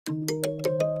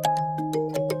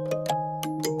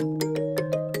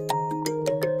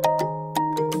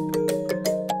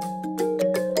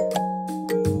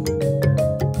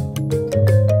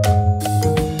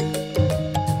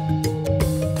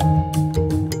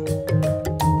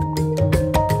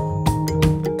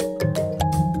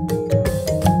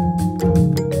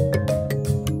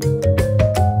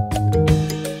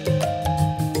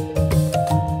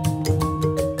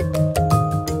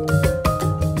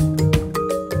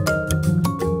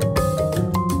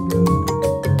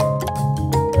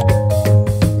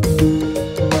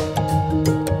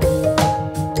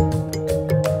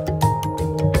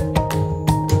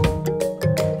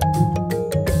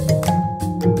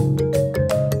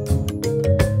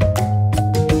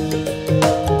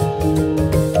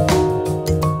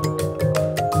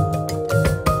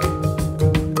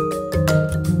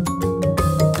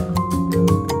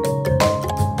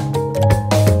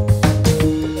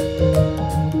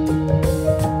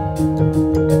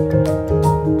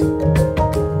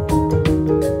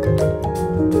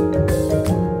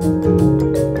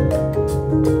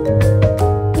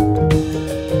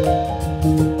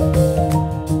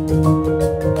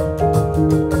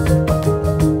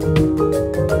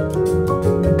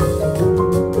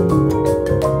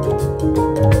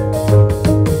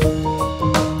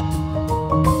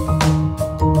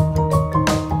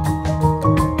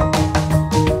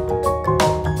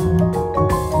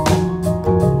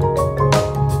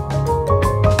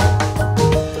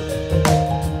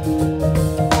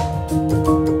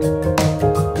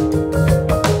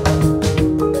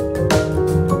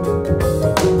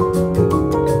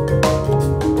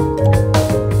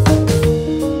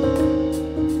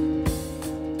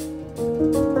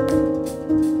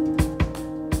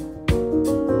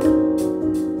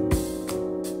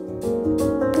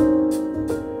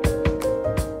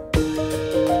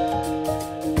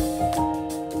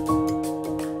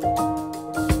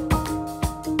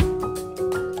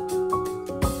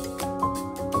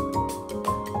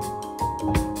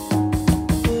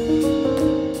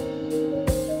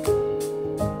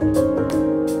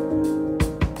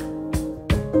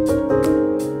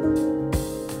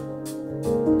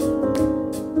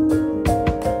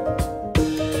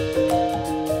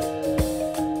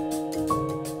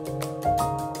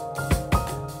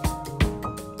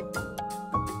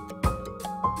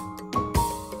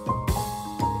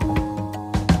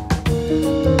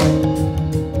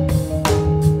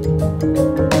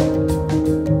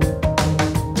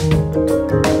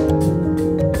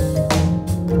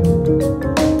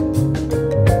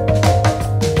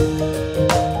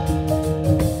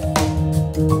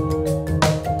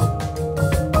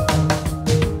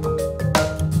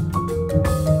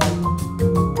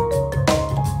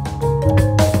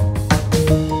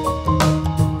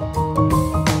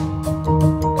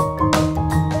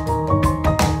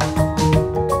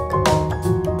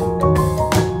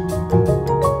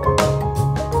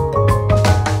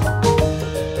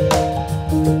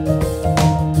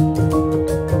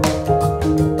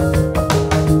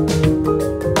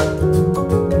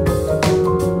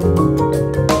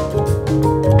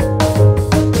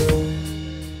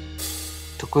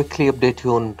quickly update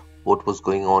you on what was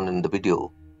going on in the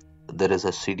video. There is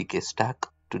a CDK stack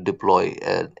to deploy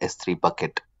an S3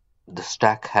 bucket. The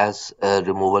stack has a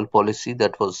removal policy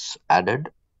that was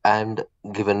added and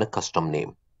given a custom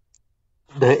name.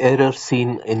 The error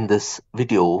seen in this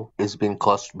video is being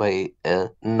caused by a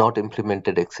not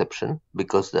implemented exception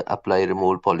because the apply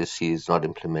removal policy is not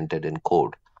implemented in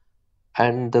code,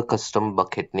 and the custom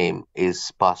bucket name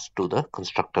is passed to the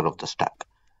constructor of the stack.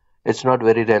 It's not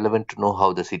very relevant to know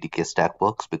how the CDK stack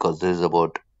works because this is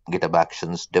about GitHub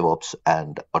Actions, DevOps,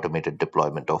 and automated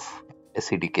deployment of a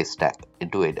CDK stack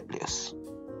into AWS.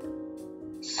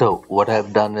 So what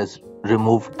I've done is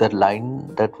removed the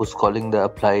line that was calling the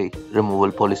apply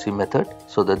removal policy method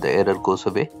so that the error goes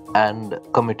away, and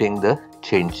committing the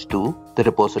change to the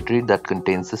repository that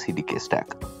contains the CDK stack.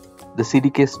 The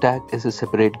CDK stack is a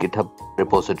separate GitHub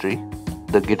repository.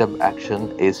 The GitHub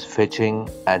action is fetching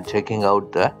and checking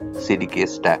out the CDK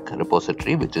stack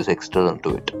repository, which is external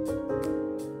to it.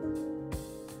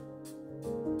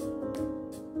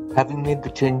 Having made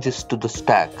the changes to the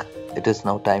stack, it is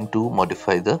now time to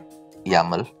modify the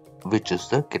YAML, which is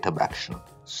the GitHub action.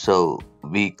 So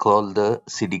we call the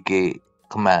CDK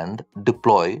command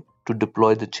deploy to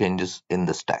deploy the changes in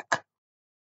the stack.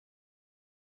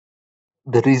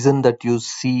 The reason that you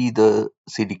see the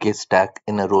CDK stack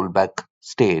in a rollback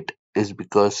state is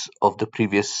because of the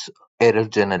previous error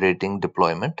generating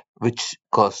deployment, which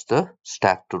caused the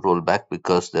stack to roll back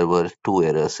because there were two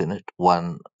errors in it,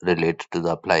 one related to the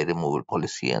apply removal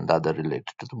policy and the other related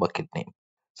to the bucket name.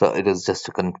 So it is just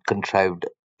a contrived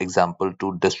example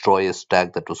to destroy a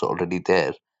stack that was already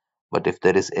there. But if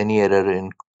there is any error in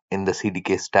the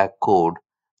CDK stack code,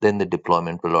 then the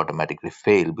deployment will automatically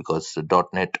fail because the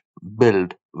 .NET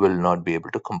build will not be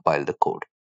able to compile the code.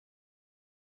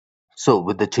 So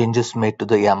with the changes made to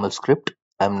the YAML script,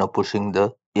 I'm now pushing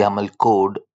the YAML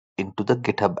code into the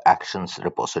GitHub Actions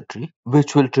repository,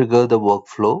 which will trigger the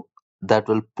workflow that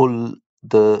will pull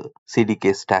the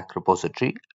CDK stack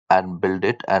repository and build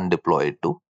it and deploy it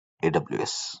to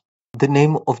AWS. The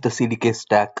name of the CDK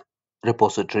stack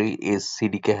repository is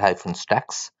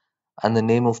cdk-stacks, and the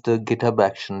name of the GitHub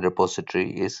action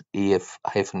repository is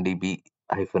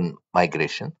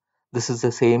ef-db-migration. This is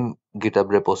the same GitHub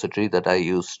repository that I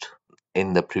used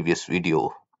in the previous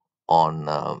video on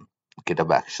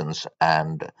GitHub Actions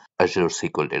and Azure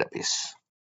SQL Database.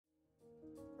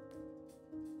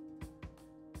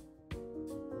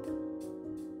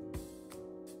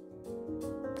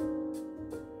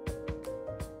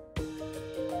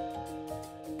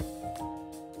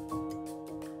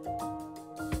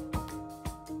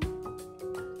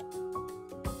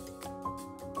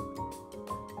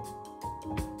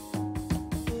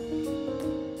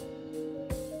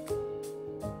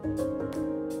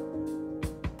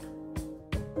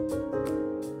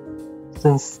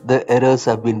 Since the errors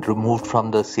have been removed from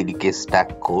the CDK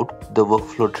stack code, the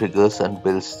workflow triggers and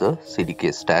builds the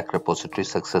CDK stack repository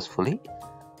successfully,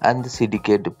 and the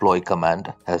CDK deploy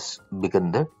command has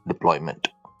begun the deployment.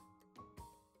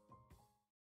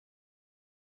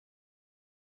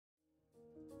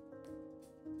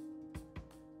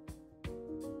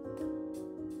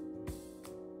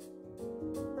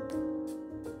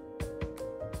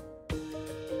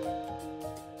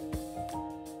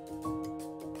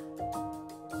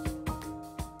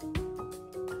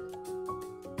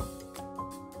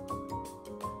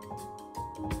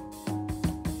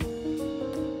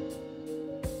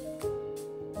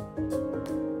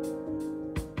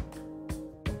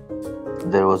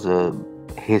 There was a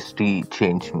hasty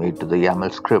change made to the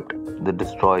YAML script. The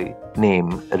destroy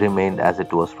name remained as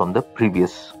it was from the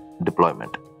previous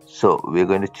deployment. So we're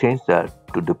going to change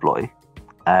that to deploy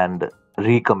and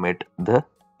recommit the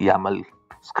YAML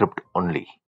script only.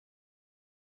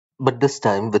 But this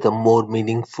time with a more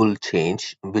meaningful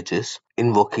change, which is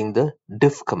invoking the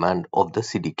diff command of the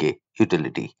CDK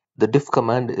utility. The diff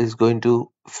command is going to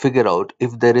figure out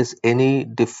if there is any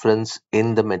difference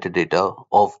in the metadata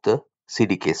of the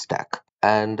CDK stack.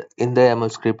 And in the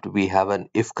YAML script, we have an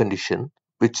if condition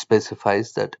which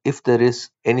specifies that if there is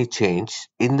any change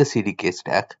in the CDK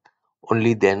stack,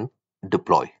 only then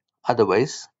deploy.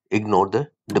 Otherwise, ignore the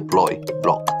deploy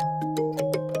block.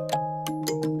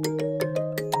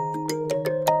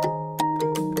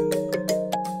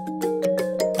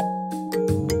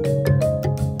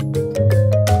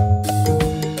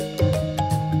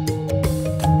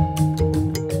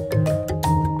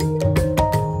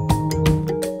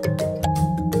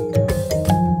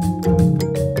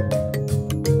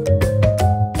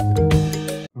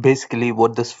 Basically,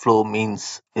 what this flow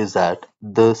means is that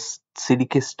the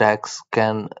CDK stacks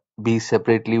can be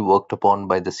separately worked upon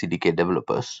by the CDK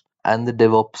developers, and the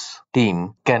DevOps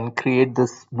team can create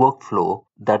this workflow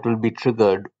that will be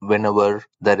triggered whenever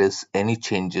there is any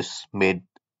changes made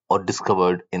or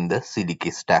discovered in the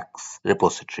CDK stacks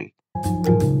repository.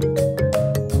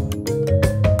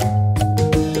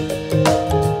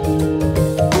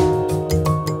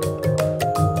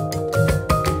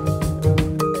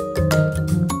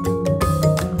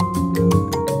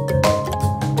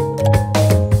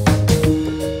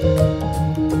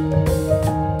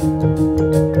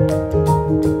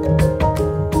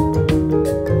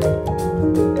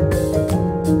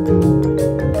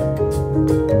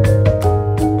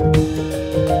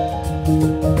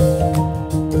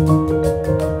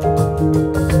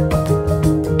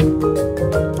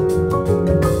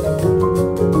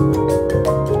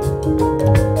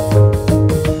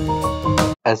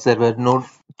 As there were no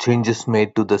changes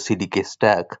made to the CDK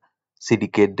stack,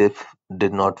 CDK diff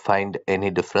did not find any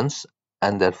difference,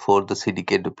 and therefore the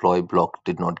CDK deploy block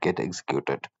did not get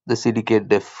executed. The CDK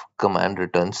diff command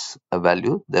returns a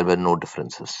value. There were no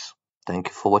differences. Thank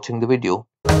you for watching the video.